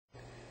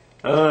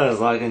It's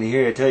like in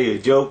here, I tell you a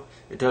joke.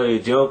 I tell you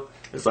a joke.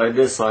 It's like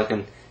this, like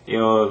in,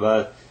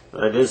 about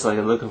like this, like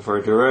in looking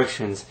for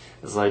directions.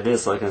 It's like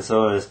this, like in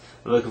so is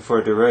looking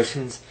for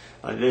directions.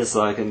 Like this,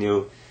 like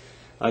in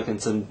like in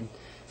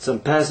some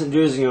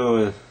passengers,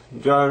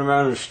 driving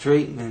around the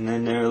street, and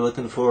then they're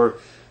looking for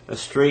a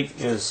street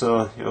is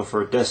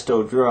for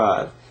Desto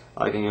Drive.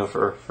 Like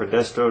for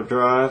Desto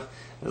Drive,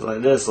 it's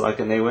like this, like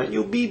and they went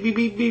beep beep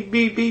beep beep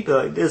beep beep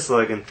like this,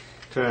 like and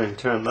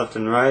turn left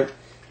and right.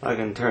 I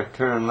can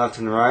turn left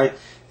and right,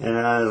 and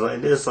I was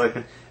like this, like,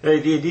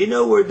 hey, do you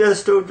know where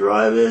Desto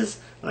Drive is?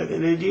 Like, do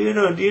you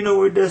know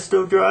where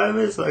Desto Drive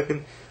is? Like,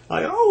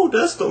 oh,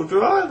 Desto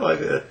Drive, like,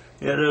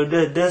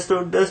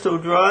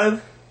 Desto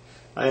Drive.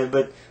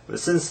 But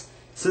since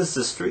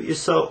the street is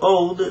so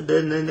old,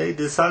 then they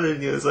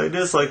decided it's like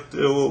this, like,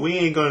 well, we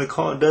ain't gonna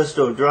call it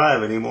Desto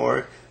Drive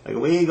anymore. Like,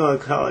 we ain't gonna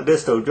call it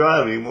Desto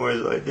Drive anymore.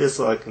 It's like this,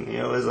 like,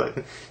 it's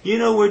like, you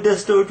know where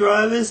Desto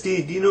Drive is? Do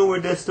you know where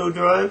Desto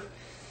Drive?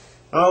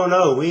 Oh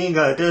no, we ain't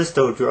got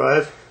Desto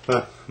Drive,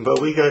 but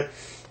we got,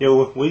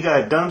 we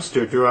got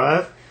Dumpster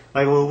Drive.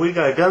 Like, well, we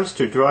got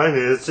Dumpster Drive,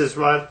 and it's just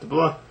right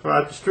up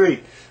the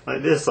street,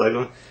 like this.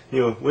 Like,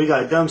 we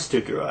got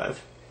Dumpster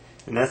Drive,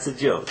 and that's a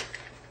joke.